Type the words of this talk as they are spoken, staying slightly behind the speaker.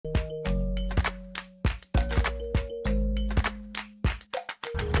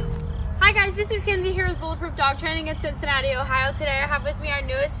Hi guys, this is Kenzie here with Bulletproof Dog Training in Cincinnati, Ohio. Today I have with me our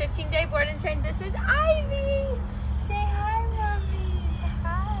newest 15-day board and train. This is Ivy. Say hi, mommy. Say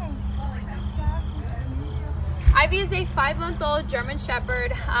hi. Ivy is a 5-month-old German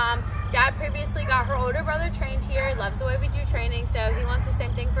Shepherd. Dad previously got her older brother trained here. Loves the way we do training, so he wants the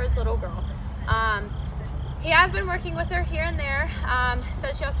same thing for his little girl. He has been working with her here and there.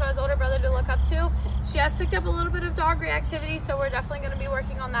 Says she also has older brother to look up to. She has picked up a little bit of dog reactivity, so we're definitely going to be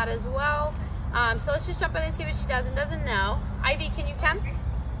working on that as well. So let's just jump in and see what she does and doesn't know. Ivy, can you come?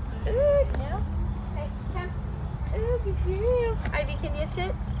 Ooh, no. Okay, come. Ooh, good girl. Ivy, can you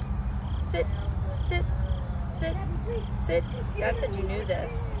sit? Sit, sit, sit, sit. Dad said you knew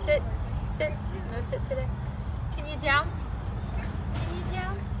this. Sit, sit. No sit today. Can you down? Can you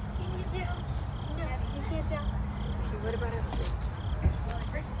down? Can you down? No, you can't down. Okay, what about up here?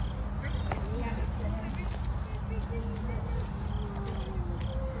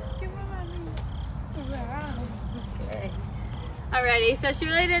 Okay. Alrighty, so she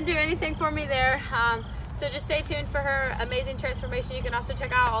really didn't do anything for me there. So just stay tuned for her amazing transformation. You can also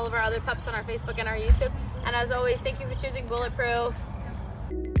check out all of our other pups on our Facebook and our YouTube. And as always, thank you for choosing Bulletproof.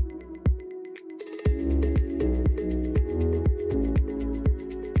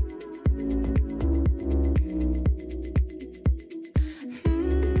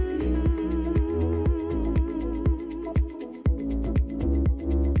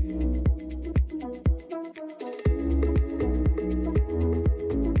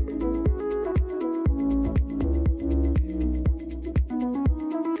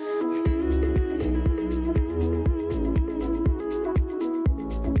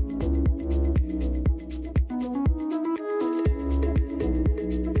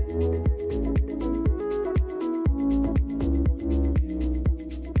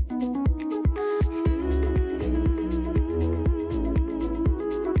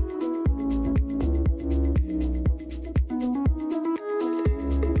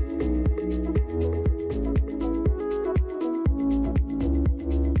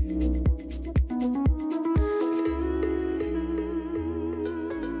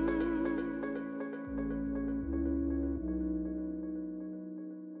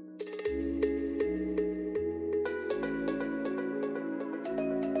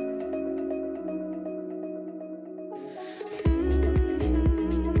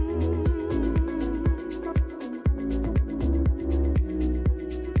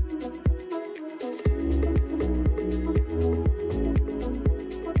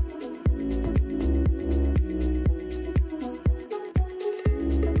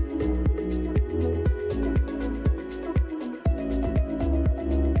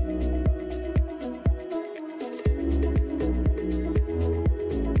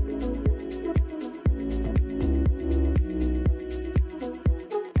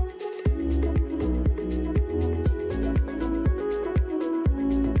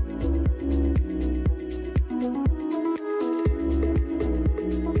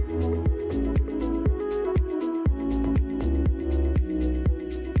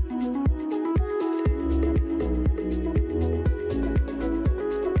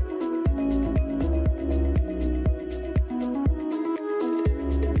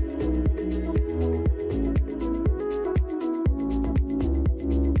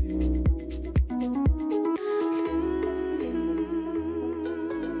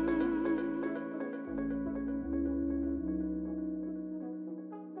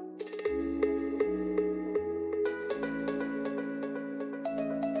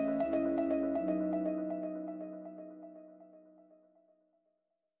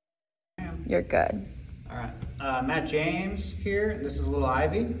 You're good. All right, Matt James here. This is little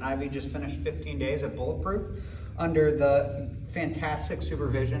Ivy. Ivy just finished 15 days at Bulletproof under the fantastic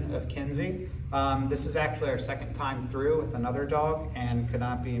supervision of Kenzie. This is actually our second time through with another dog and could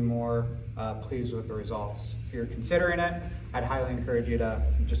not be more pleased with the results. If you're considering it, I'd highly encourage you to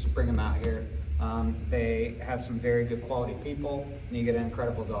just bring them out here. They have some very good quality people and you get an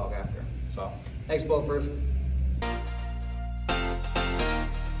incredible dog after. So thanks, Bulletproof.